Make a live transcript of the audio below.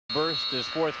Burst is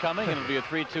forthcoming, and it'll be a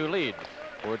 3-2 lead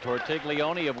for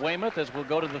Tortiglione of Weymouth as we'll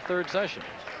go to the third session.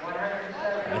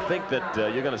 I think that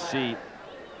you're going to see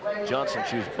Johnson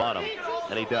choose bottom,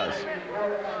 and he does.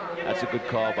 That's a good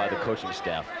call by the coaching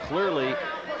staff. Clearly,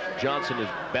 Johnson is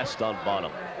best on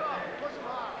bottom.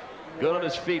 Good on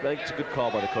his feet. I think it's a good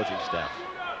call by the coaching staff.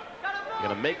 You're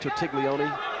going to make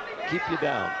Tortiglione keep you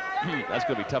down. That's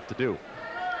going to be tough to do,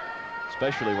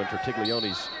 especially when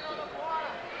Tortiglione's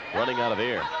running out of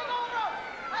air.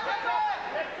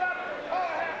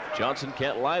 Johnson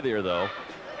can't lie there, though.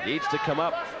 Needs to come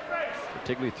up.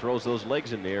 Tortiglione throws those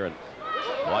legs in there, and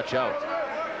watch out.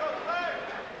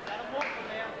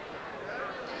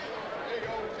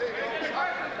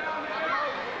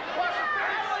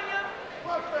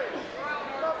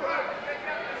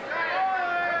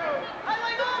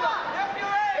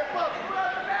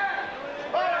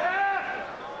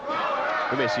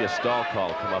 We may see a stall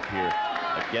call come up here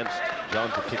against John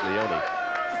Tortiglione.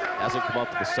 Hasn't come up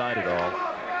to the side at all.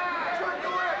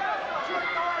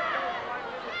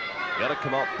 You got to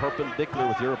come out perpendicular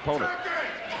with your opponent.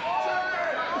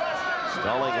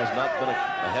 Stalling has not been a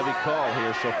heavy call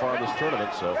here so far in this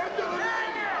tournament, so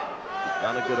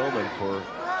not a good omen for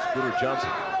Scooter Johnson.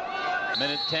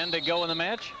 Minute 10 to go in the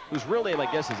match. Whose real name,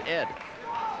 I guess, is Ed.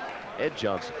 Ed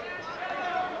Johnson.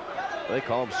 They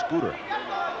call him Scooter.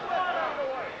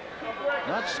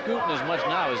 Not scooting as much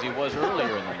now as he was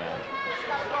earlier in the match.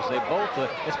 They both,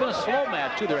 it's been a slow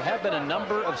match too. There have been a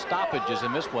number of stoppages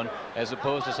in this one as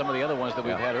opposed to some of the other ones that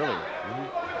we've had earlier.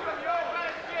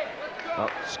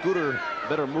 Scooter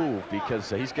better move because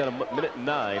he's got a minute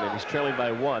 9 and he's trailing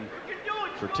by 1.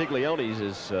 Tortiglione's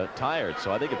is tired,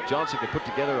 so I think if Johnson can put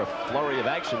together a flurry of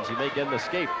actions, he may get an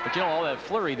escape. But you know, all that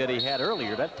flurry that he had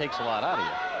earlier, that takes a lot out of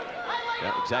you.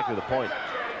 Yeah, exactly the point.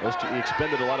 He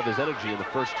expended a lot of his energy in the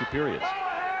first 2 periods.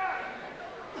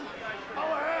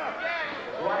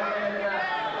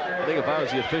 I think if I was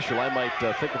the official, I might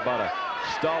think about a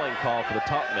stalling call for the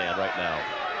top man right now.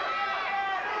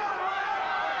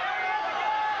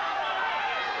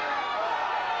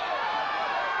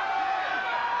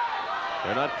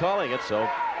 They're not calling it, so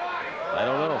I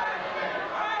don't know.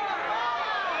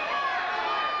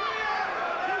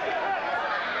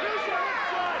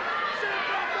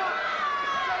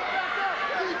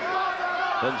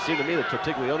 Doesn't seem to me that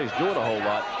Tortiglione's doing a whole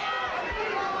lot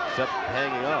except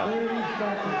hanging on.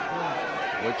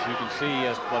 Which you can see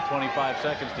has about 25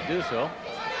 seconds to do so.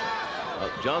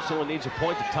 Johnson only needs a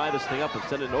point to tie this thing up and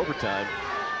send it in overtime.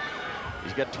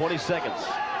 He's got 20 seconds.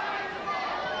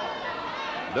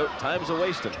 No, time's a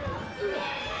wasting.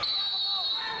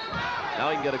 Now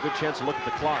he can get a good chance to look at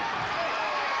the clock.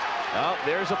 Now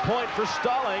there's a point for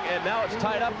stalling, and now it's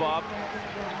tied up, Bob.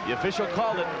 The official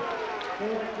called it.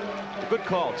 A good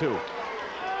call, too.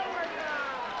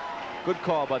 Good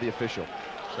call by the official.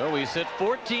 So we sit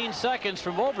 14 seconds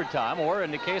from overtime, or in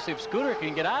the case if Scooter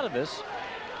can get out of this,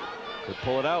 could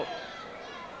pull it out.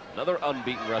 Another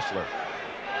unbeaten wrestler.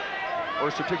 Or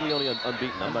is Tortiglione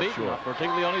unbeaten? I'm not sure.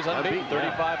 Tortiglione's unbeaten,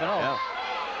 35-0. Yeah.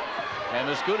 And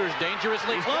the Scooter's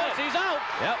dangerously close. He's out.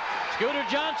 Yep. Scooter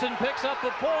Johnson picks up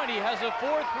a point. He has a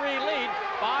 4-3 lead.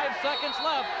 5 seconds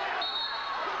left.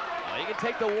 You can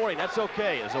take the warning. That's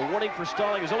okay. There's a warning for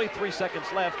stalling. There's only 3 seconds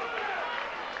left.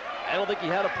 I don't think he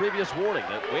had a previous warning.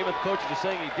 The Weymouth coaches are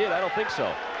saying he did. I don't think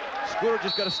so. Scooter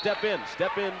just got to step in.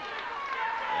 Step in.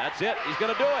 That's it. He's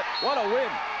going to do it. What a win.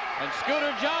 And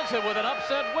Scooter Johnson with an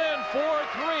upset win,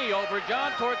 4-3 over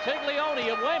John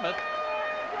Tortiglione of Weymouth.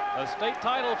 A state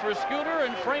title for Scooter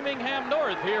in Framingham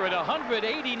North here at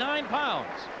 189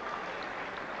 pounds.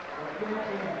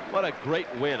 What a great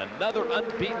win. Another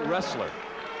unbeaten wrestler.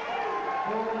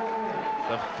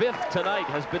 The 5th tonight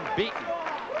has been beaten.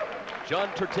 John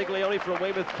Tortiglione from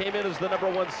Weymouth came in as the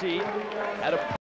 #1 seed at a